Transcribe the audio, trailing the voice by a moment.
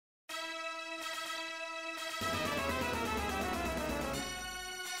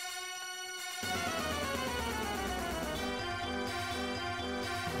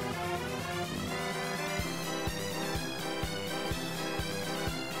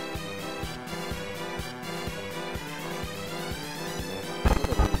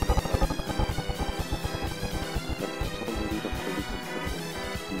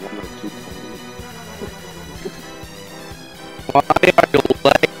Why are you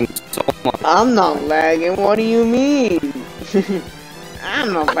lagging so much? I'm not lagging, what do you mean?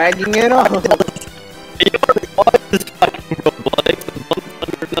 I'm not lagging at all. Your voice is fucking robotic, but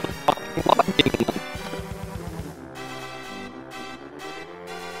you're not fucking lagging.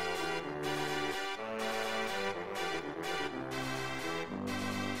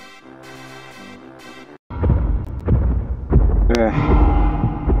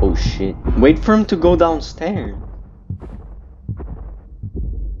 Oh shit. Wait for him to go downstairs.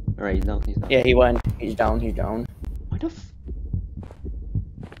 Alright, he's down, he's down. Yeah, he went. He's down, he's down. Why the f-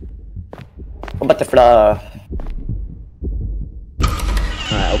 What the fla?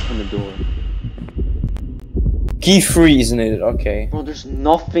 Alright, open the door. Key free, isn't it? Okay. Bro, there's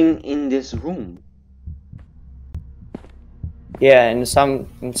nothing in this room. Yeah, in some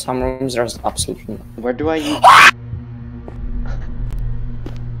rooms there's absolutely no. Where do I use-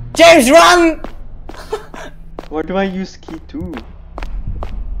 James, run! Where do I use key 2?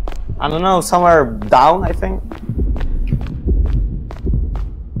 I don't know, somewhere down, I think.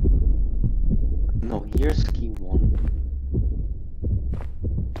 No, here's key 1.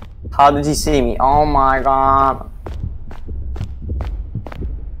 How did he see me? Oh my god.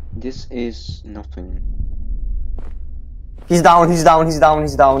 This is nothing. He's down, he's down, he's down,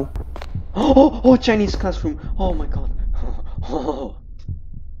 he's down. Oh, Chinese classroom. Oh my god.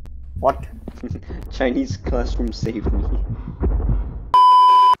 What? Chinese classroom saved me.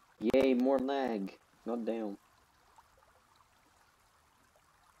 Yay, more lag. God damn.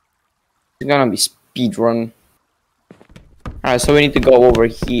 It's gonna be speed run. Alright, so we need to go over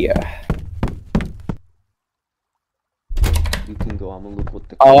here. You can go, I'm gonna look what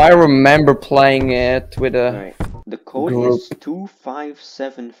the Oh, I remember playing it with a... Alright, the code group. is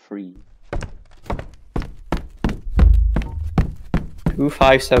 2573.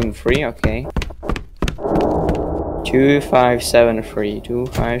 2573, okay. 2573,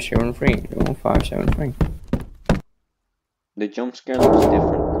 2573, 2573. The jump scare looks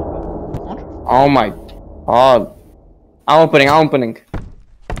different. What? Oh my god. I'm opening.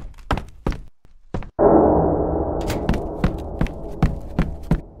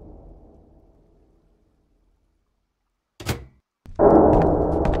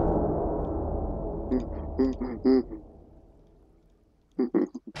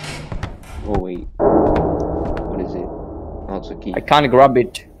 Oh wait. What is it? Oh, it's a key. I can't grab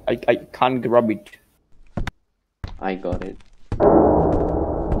it. I can't grab it. I got it.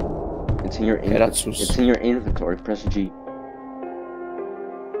 It's in your it's in your inventory. Press G.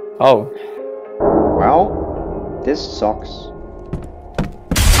 Oh. Well, this sucks.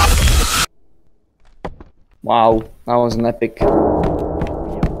 Wow, that was an epic.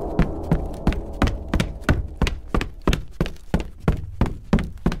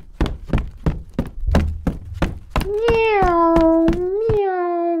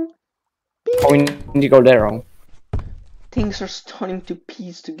 Oh, we need to go there, oh. Things are starting to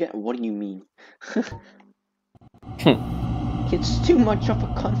piece together. What do you mean? It's too much of a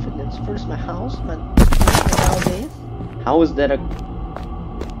confidence. First my house, man. Nowadays. How is that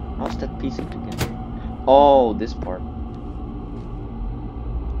piecing together? Oh, this part.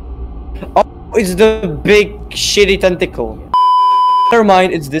 Oh, it's the big shitty tentacle. Never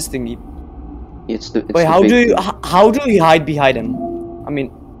mind, it's this thingy. Wait, how do you hide behind him? I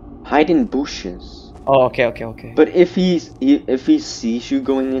mean, hide in bushes. Oh, okay. But if he sees you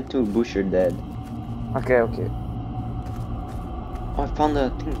going into a bush, you're dead. Okay. Oh, I found a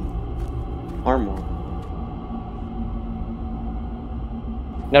thing. Armor.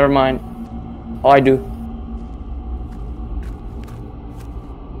 Never mind. Oh, I do.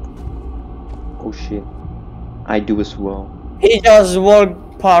 Oh shit. I do as well. He just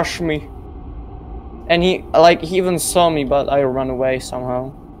walked past me. And he even saw me, but I ran away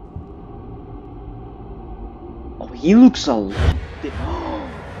somehow. Oh, he looks a lot.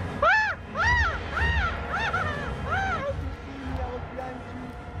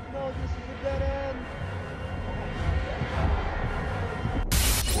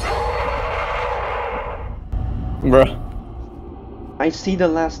 Bruh. I see the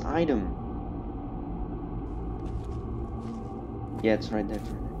last item. Yeah, it's right there.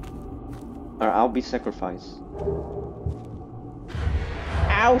 Or I'll be sacrificed.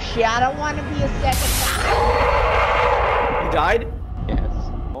 Oh shit, I don't want to be a sacrifice. You died? Yes.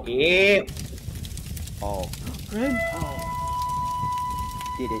 Oh. Yeah. Oh. Red. Oh.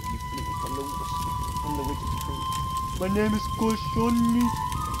 Did it? You flew from the wicked tree. My name is Koshoni.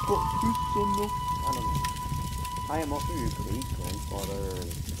 I don't know. I am also your great grandfather.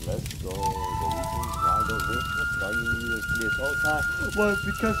 Let's go. The reason why the wish was guarding you this whole time was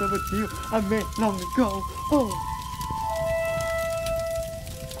because of a deal I made long ago. Oh.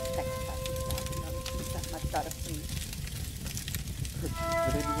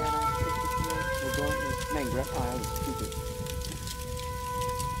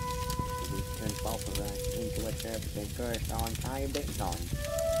 because I'm big on.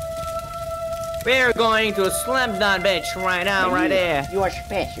 We're going to slam that bitch right now, right there. You are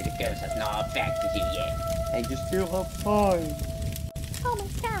special, the curse has not affected you yet. And you still have time. Oh my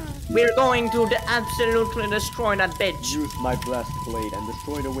god. We're going to absolutely destroy that bitch. Use my blast blade and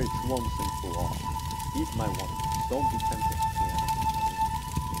destroy the witch once and for all. Eat my one. Don't be tempted.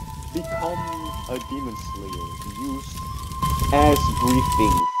 Become a demon slayer. Use ass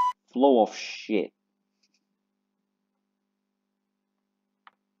breathing. Flow of shit.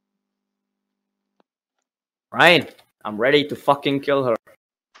 Right, I'm ready to fucking kill her.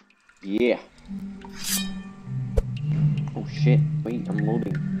 Yeah. Oh shit. Wait, I'm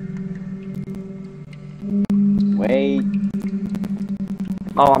loading. Wait.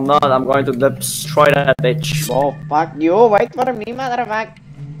 No, I'm not. I'm going to destroy that bitch. Oh, fuck you. Wait for me, motherfucker.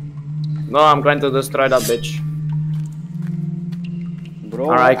 No, I'm going to destroy that bitch. Bro,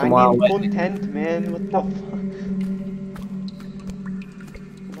 alright, I come on. need content, man. What the fuck?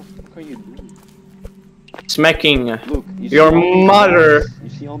 What the fuck are you doing? Smacking Look, you see your all these mother. webs? You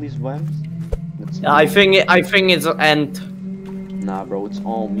see all these webs? That's I me. think it's an ant. Nah, bro, it's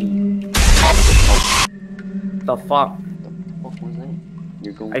all me. The fuck? What was that?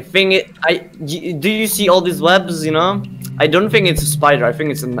 You're going. I think it. Do you see all these webs? You know. I don't think it's a spider. I think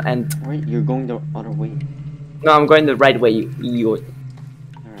it's an ant. Right, you're going the other way. No, I'm going the right way. You.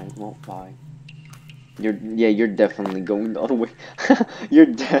 Alright, well, bye. You're definitely going the other way. You're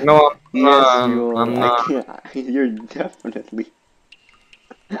definitely. No, Yes, you are. I'm not. I can't. You're definitely.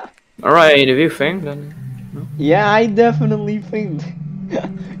 Alright, if you think, then. Yeah, I definitely think.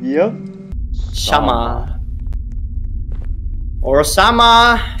 Yep. Sama. Or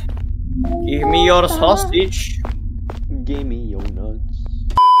Sama. Give me your hostage. Give me your nuts.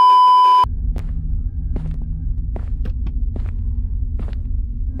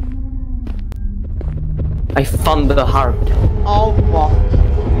 I found the heart. Oh fuck.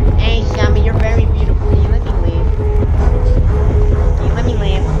 Hey, Sammy, you're very beautiful. Can you let me live? Can you let me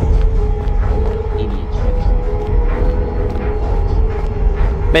live? Idiot.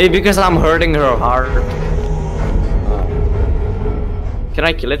 Maybe because I'm hurting her heart. Can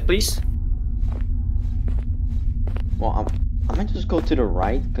I kill it, please? Well, I might just go to the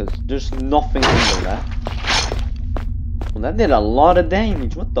right because there's nothing on the left. Well, that did a lot of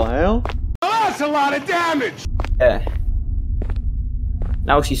damage. What the hell? That's a lot of damage! Yeah.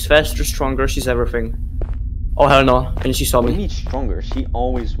 Now she's faster, stronger, she's everything. Oh hell no, and she saw What do you me. mean stronger? She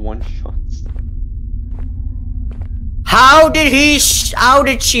always one-shots. How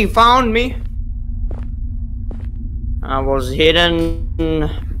did she found me? I was hidden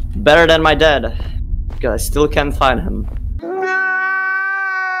better than my dad. Because I still can't find him.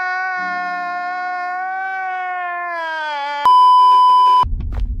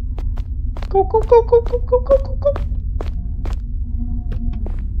 Go, go, go, go, go, go, go, go, go.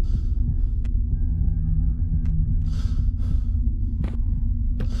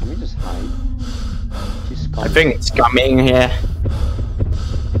 Let me just hide. She's coming. I think it's coming here.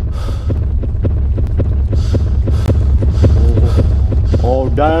 Oh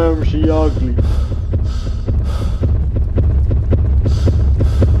damn, she ugly.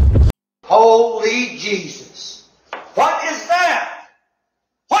 Holy Jesus! What is that?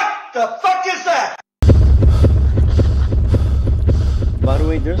 What the fuck is that? By the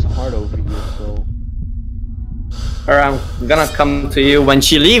way, there's a heart over here, so... Or I'm gonna come to you when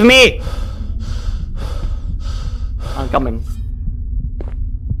she leave me! I'm coming.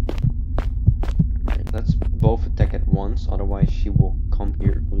 Right, let's both attack at once, otherwise she will come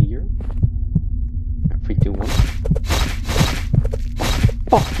here earlier. 3, 2, 1.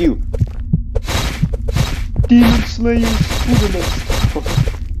 Fuck you! Demon Slayers!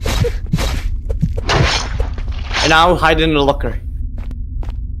 And now hide in the locker.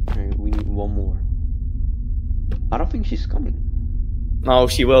 Alright, we need one more. I don't think she's coming. No,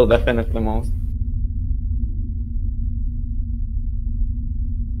 she will definitely most.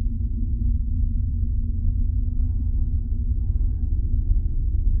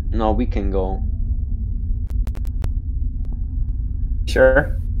 No, we can go.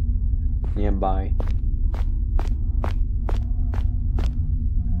 Sure. Yeah, bye.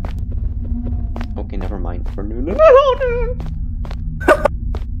 Okay, never mind. No.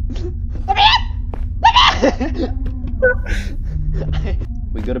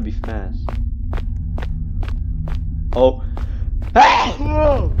 We gotta be fast. Oh.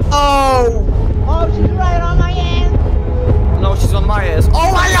 Oh! Oh, she's right on my ass. No, she's on my ass.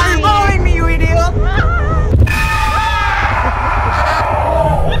 Oh my god, you're following me, you idiot!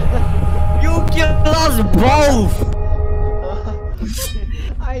 You killed us both!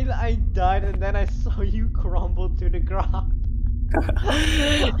 I died and then I saw you crumble to the ground.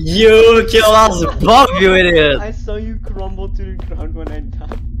 You kill us both, you idiot! I saw you crumble to the ground when I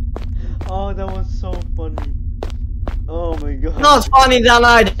died. Oh, that was so funny. Oh my god. Not funny that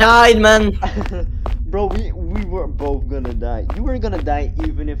I died, man. Bro, we were both gonna die. You were gonna die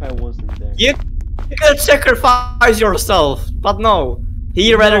even if I wasn't there. You could sacrifice yourself, but no.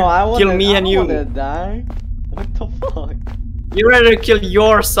 He rather kill me and you. I wanna die. What the fuck? You rather kill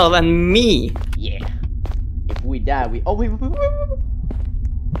yourself and me. Yeah. If we die, we. Oh wait.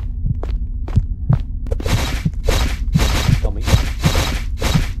 Coming.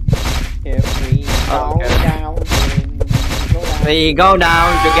 If we go down, we go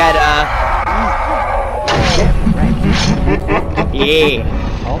down together. Yeah.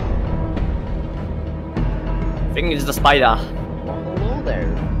 Oh. I think it's the spider. Well, hello there,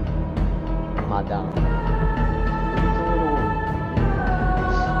 madam.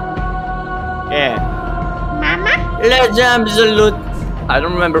 Yeah. Mama? Let's absolute. I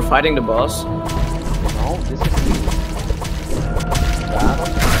don't remember fighting the boss. No, this is me.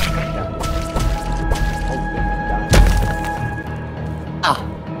 Ah.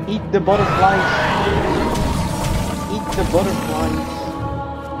 Eat the butterflies. Eat the butterflies.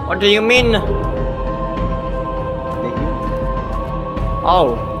 What do you mean?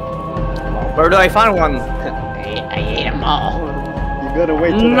 Oh. Where do I find one? I ate them all. You gotta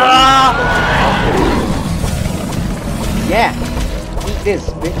wait till No! Yeah. Eat this,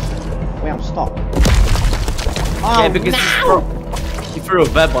 bitch. Wait, I'm stuck. Oh, Yeah, because he threw a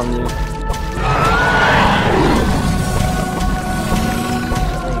web on you.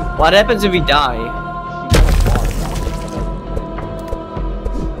 What happens if we die?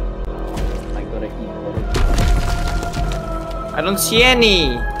 I gotta eat butterflies. I don't see any.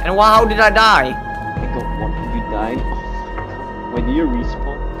 And how did I die? I got one. You died? Oh my god. When do you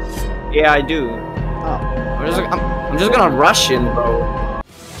respawn? Yeah, I do. Oh. I'm just gonna rush in, bro.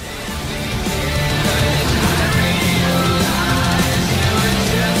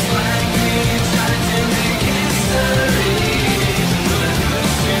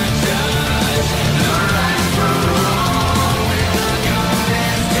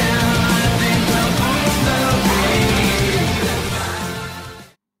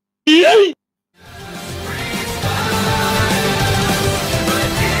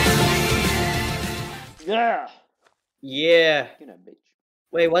 Yeah. Yeah. Get a bitch.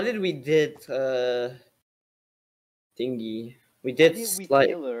 Wait, what did we did? Thingy. We Why did did we like.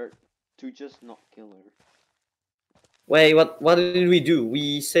 kill her to just not kill her? Wait, what did we do?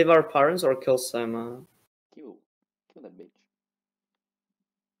 We save our parents or kill some? Kill that bitch.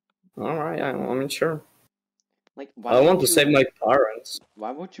 All right, I'm sure. Like, why I want would to you- save my parents.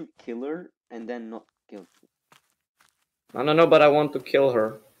 Why would you kill her and then not kill her? I don't know, but I want to kill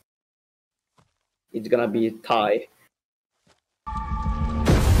her. It's gonna be a tie.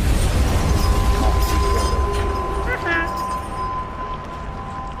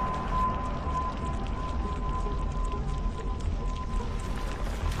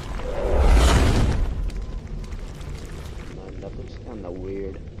 Man, that looks kinda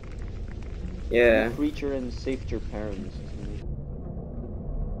weird. Yeah. Creature and saved your parents.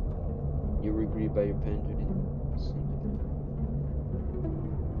 You were grieved by your parents.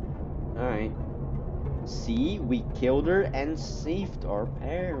 Alright. See, we killed her and saved our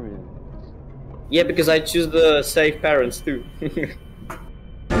parents. Yeah, because I choose the save parents too.